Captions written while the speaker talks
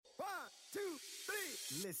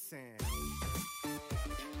Listen.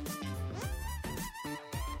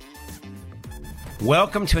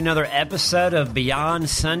 Welcome to another episode of Beyond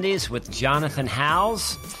Sundays with Jonathan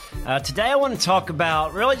Howes. Today I want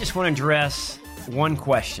to address one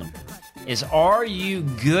question. Are you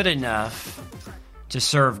good enough to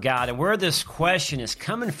serve God? And where this question is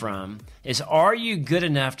coming from is, are you good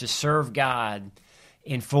enough to serve God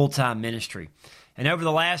in full-time ministry? And over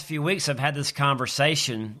the last few weeks, I've had this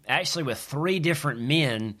conversation actually with three different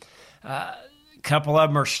men. A couple of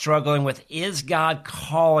them are struggling with, is God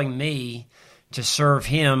calling me to serve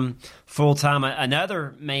Him full-time?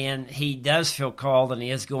 Another man, he does feel called, and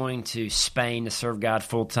he is going to Spain to serve God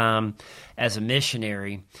full-time as a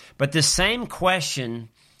missionary. But the same question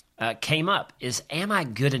came up, is, am I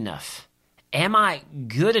good enough? Am I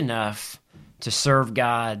good enough to serve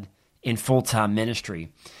God in full-time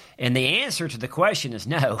ministry? And the answer to the question is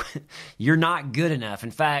no, you're not good enough.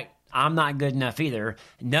 In fact, I'm not good enough either.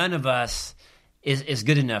 None of us is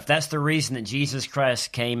good enough. That's the reason that Jesus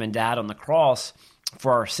Christ came and died on the cross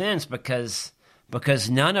for our sins, because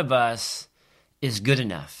none of us is good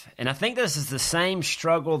enough. And I think this is the same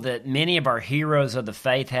struggle that many of our heroes of the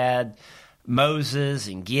faith had, Moses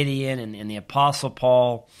and Gideon and the Apostle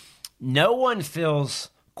Paul. No one feels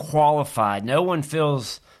qualified. No one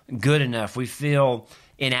feels good enough. We feel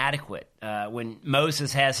inadequate. When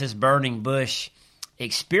Moses has his burning bush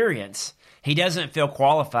experience, he doesn't feel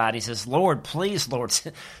qualified. He says, Lord, please, Lord,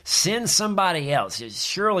 send somebody else.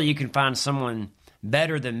 Surely you can find someone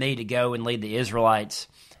better than me to go and lead the Israelites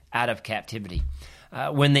out of captivity.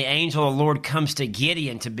 When the angel of the Lord comes to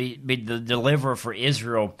Gideon to be the deliverer for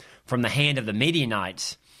Israel from the hand of the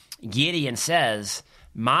Midianites, Gideon says,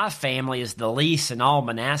 my family is the least in all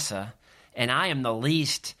Manasseh, and I am the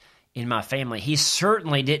least in my family. He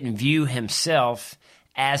certainly didn't view himself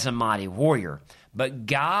as a mighty warrior, but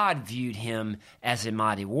God viewed him as a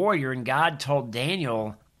mighty warrior, and God told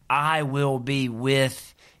Daniel, I will be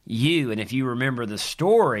with you. And if you remember the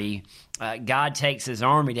story, God takes his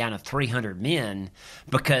army down to 300 men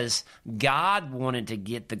because God wanted to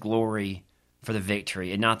get the glory for the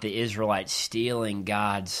victory and not the Israelites stealing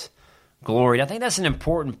God's glory. And I think that's an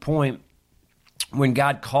important point. When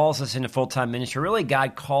God calls us into full-time ministry, really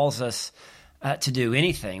God calls us to do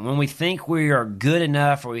anything. When we think we are good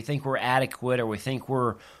enough, or we think we're adequate, or we think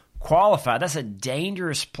we're qualified, that's a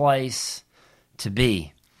dangerous place to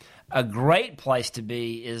be. A great place to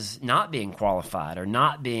be is not being qualified or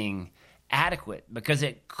not being adequate, because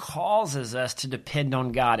it causes us to depend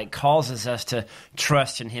on God. It causes us to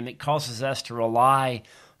trust in Him. It causes us to rely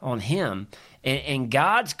on Him. And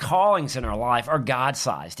God's callings in our life are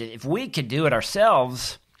God-sized. If we could do it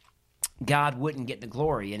ourselves, God wouldn't get the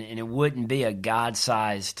glory, and it wouldn't be a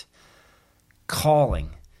God-sized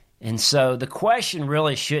calling. And so the question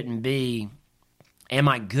really shouldn't be, am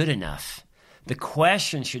I good enough? The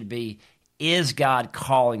question should be, is God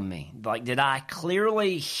calling me? Like, did I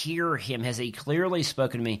clearly hear Him? Has He clearly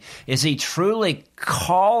spoken to me? Is He truly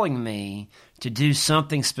calling me to do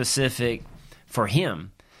something specific for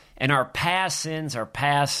Him? And our past sins, our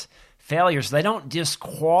past failures, they don't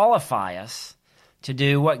disqualify us to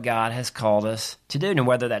do what God has called us to do, and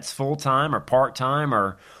whether that's full-time or part-time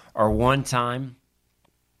or one-time.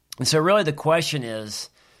 And so really the question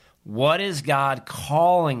is, what is God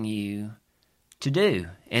calling you to do?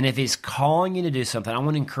 And if He's calling you to do something, I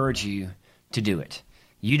want to encourage you to do it.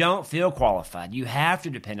 You don't feel qualified. You have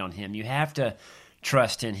to depend on Him. You have to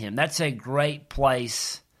trust in Him. That's a great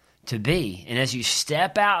place to be. And as you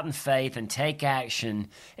step out in faith and take action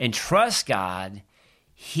and trust God,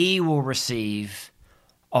 He will receive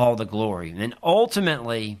all the glory. And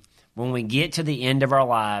ultimately, when we get to the end of our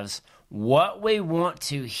lives, what we want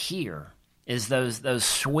to hear is those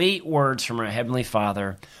sweet words from our Heavenly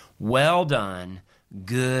Father, well done,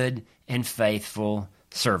 good and faithful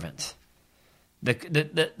servant.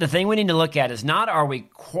 The thing we need to look at is not, are we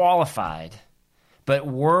qualified, but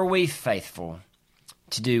were we faithful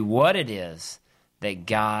to do what it is that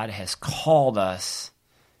God has called us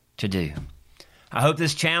to do. I hope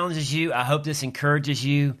this challenges you. I hope this encourages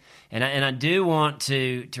you. And I do want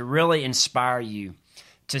to really inspire you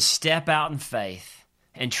to step out in faith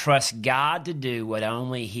and trust God to do what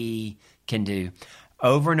only He can do.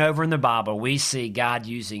 Over and over in the Bible, we see God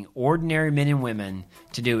using ordinary men and women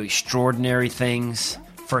to do extraordinary things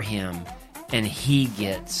for Him, and He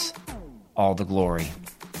gets all the glory.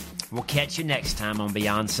 We'll catch you next time on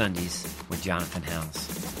Beyond Sundays with Jonathan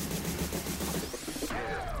Howes.